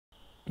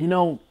You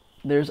know,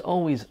 there's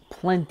always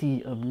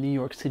plenty of New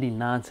York City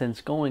nonsense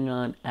going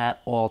on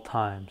at all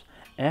times.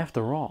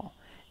 After all,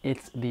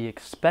 it's the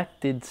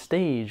expected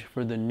stage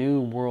for the new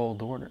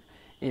world order.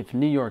 If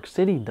New York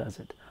City does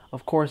it,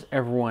 of course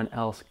everyone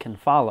else can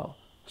follow,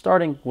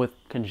 starting with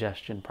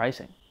congestion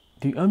pricing.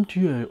 The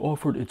MTA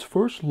offered its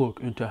first look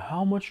into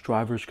how much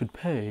drivers could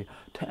pay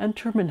to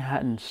enter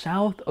Manhattan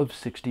south of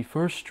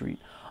 61st Street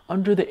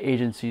under the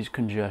agency's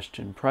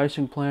congestion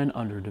pricing plan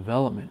under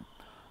development.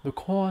 The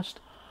cost,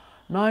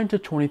 $9 to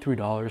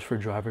 $23 for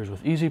drivers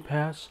with Easy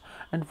Pass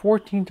and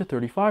 $14 to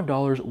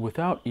 $35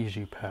 without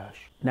Easy Pass.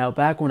 Now,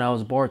 back when I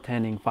was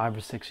bartending 5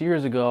 or 6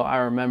 years ago, I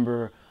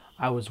remember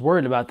I was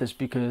worried about this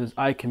because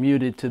I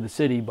commuted to the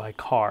city by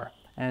car.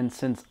 And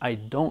since I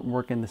don't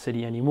work in the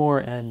city anymore,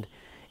 and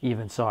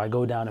even so I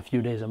go down a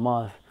few days a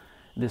month,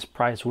 this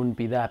price wouldn't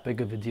be that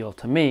big of a deal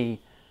to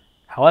me.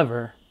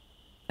 However,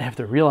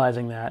 after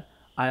realizing that,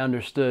 I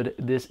understood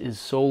this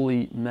is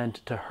solely meant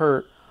to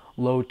hurt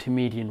low to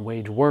median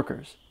wage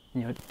workers.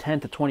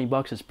 10 to 20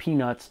 bucks is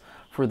peanuts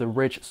for the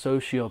rich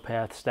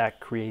sociopaths that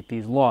create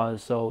these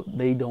laws, so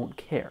they don't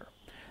care.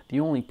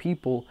 The only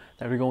people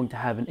that are going to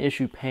have an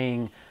issue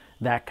paying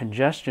that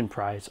congestion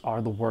price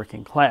are the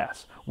working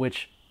class,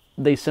 which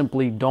they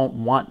simply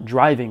don't want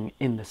driving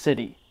in the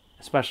city,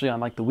 especially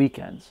on like the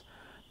weekends.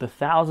 The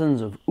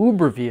thousands of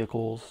Uber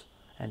vehicles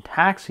and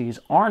taxis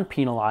aren't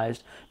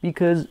penalized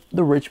because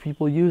the rich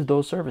people use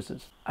those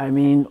services. I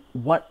mean,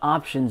 what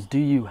options do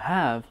you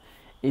have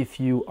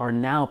if you are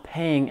now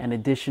paying an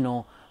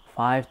additional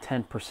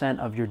 5–10%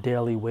 of your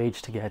daily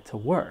wage to get to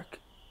work?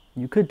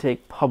 You could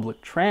take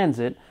public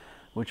transit,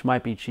 which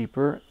might be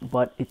cheaper,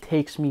 but it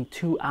takes me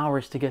 2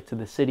 hours to get to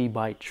the city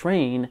by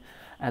train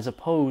as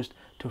opposed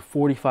to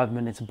 45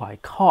 minutes by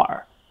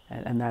car.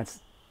 And that's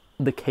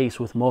the case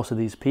with most of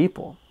these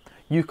people.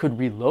 You could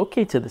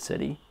relocate to the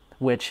city,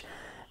 which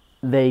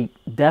they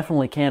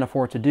definitely can't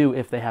afford to do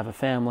if they have a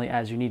family,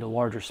 as you need a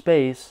larger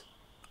space,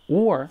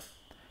 or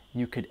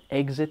you could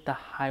exit the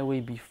highway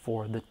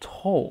before the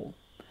toll.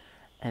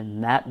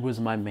 And that was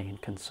my main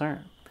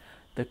concern.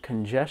 The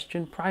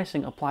congestion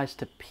pricing applies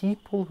to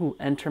people who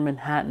enter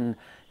Manhattan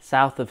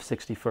south of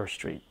 61st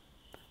Street.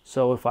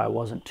 So if I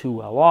wasn't too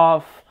well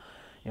off,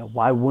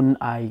 why wouldn't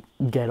I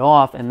get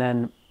off and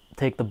then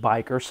take the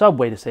bike or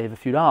subway to save a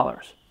few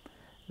dollars?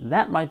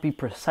 That might be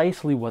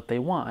precisely what they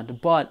want,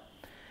 but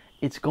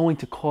it's going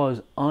to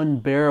cause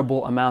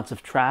unbearable amounts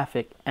of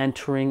traffic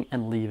entering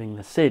and leaving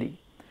the city.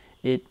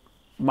 It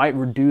might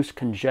reduce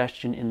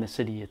congestion in the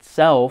city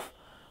itself,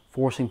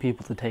 forcing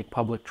people to take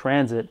public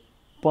transit,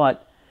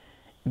 but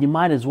you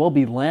might as well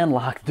be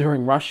landlocked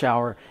during rush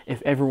hour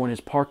if everyone is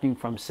parking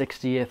from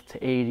 60th to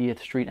 80th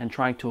Street and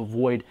trying to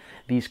avoid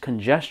these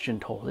congestion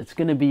tolls. It's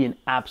going to be an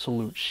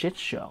absolute shit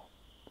show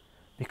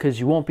because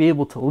you won't be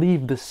able to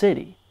leave the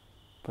city.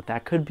 But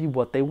that could be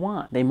what they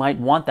want. They might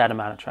want that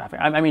amount of traffic.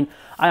 I mean,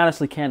 I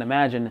honestly can't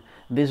imagine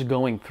this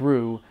going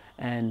through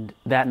and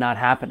that not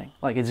happening.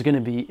 Like, it's going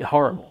to be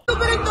horrible.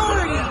 Stupid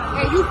authority,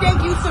 and you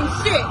think you some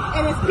shit,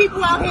 and there's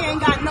people out here ain't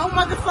got no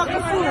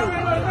motherfucking food.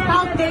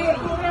 How dare you?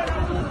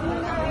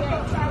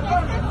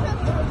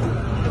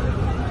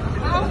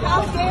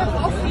 How dare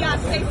both of y'all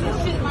say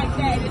some shit like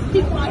that? There's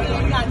people out here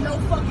ain't got no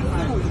fucking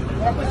food,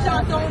 but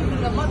y'all don't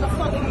eat the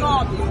motherfucking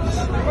garbage.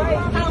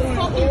 How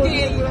fucking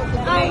dare you?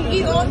 I ain't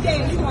eat all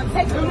day. You want to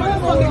take the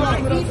motherfucking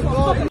life? Eat for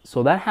fucking.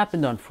 So that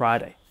happened on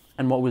Friday.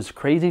 And what was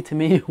crazy to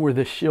me were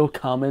the shill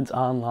comments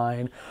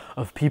online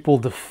of people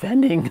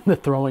defending the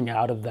throwing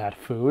out of that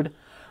food.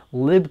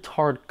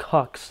 Libtard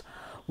cucks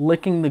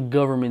licking the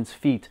government's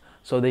feet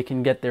so they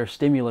can get their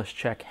stimulus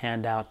check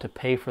handout to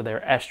pay for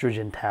their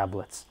estrogen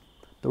tablets.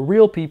 The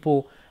real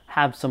people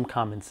have some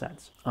common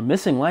sense. A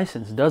missing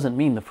license doesn't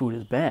mean the food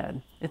is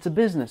bad. It's a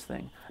business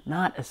thing,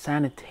 not a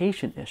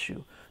sanitation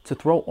issue. To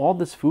throw all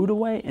this food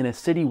away in a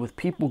city with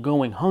people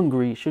going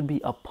hungry should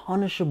be a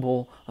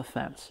punishable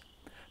offense.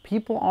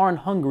 People aren't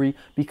hungry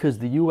because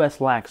the U.S.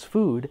 lacks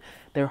food.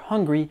 They're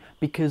hungry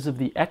because of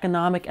the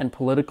economic and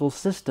political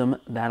system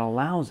that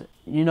allows it.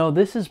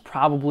 This is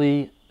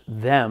probably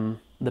them,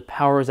 the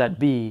powers that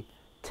be,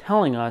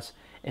 telling us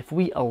if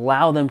we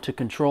allow them to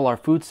control our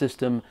food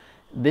system,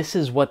 this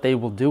is what they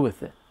will do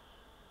with it.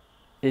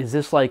 Is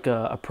this like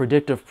a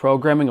predictive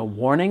programming, a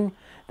warning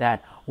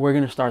that we're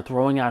going to start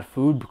throwing out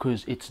food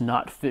because it's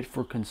not fit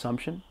for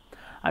consumption?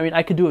 I mean,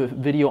 I could do a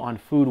video on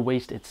food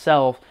waste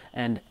itself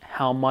and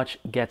how much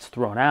gets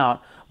thrown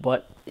out,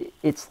 but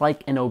it's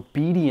like an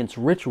obedience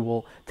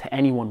ritual to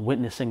anyone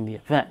witnessing the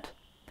event.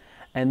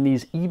 And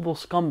these evil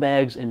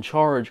scumbags in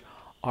charge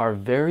are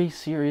very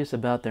serious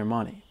about their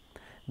money.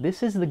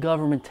 This is the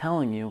government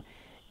telling you,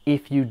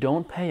 if you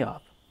don't pay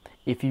up,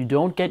 if you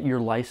don't get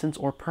your license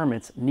or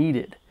permits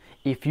needed,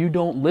 if you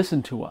don't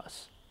listen to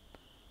us,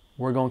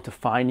 we're going to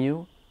fine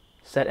you,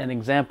 set an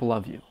example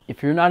of you.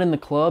 If you're not in the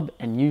club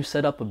and you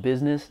set up a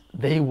business,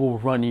 they will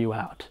run you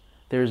out.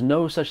 There's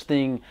no such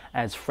thing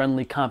as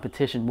friendly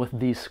competition with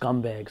these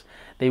scumbags.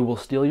 They will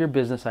steal your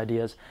business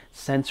ideas,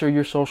 censor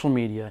your social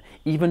media,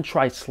 even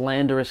try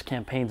slanderous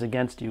campaigns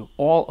against you,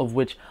 all of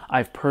which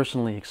I've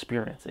personally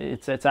experienced.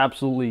 It's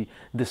absolutely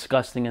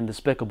disgusting and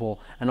despicable,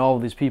 and all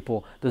of these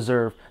people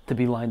deserve to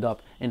be lined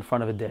up in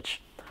front of a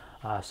ditch.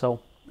 So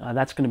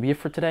that's going to be it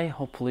for today.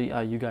 Hopefully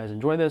you guys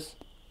enjoy this.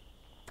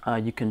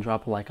 You can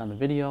drop a like on the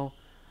video,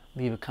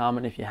 leave a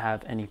comment if you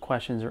have any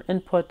questions or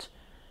input.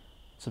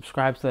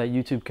 Subscribe so that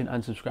YouTube can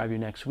unsubscribe you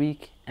next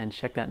week, and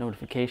check that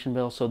notification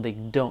bell so they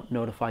don't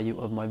notify you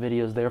of my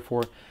videos.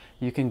 Therefore,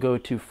 you can go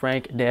to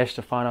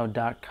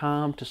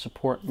frank-stefano.com to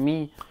support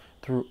me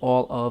through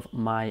all of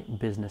my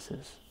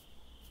businesses.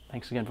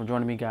 Thanks again for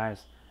joining me,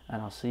 guys,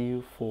 and I'll see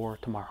you for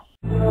tomorrow.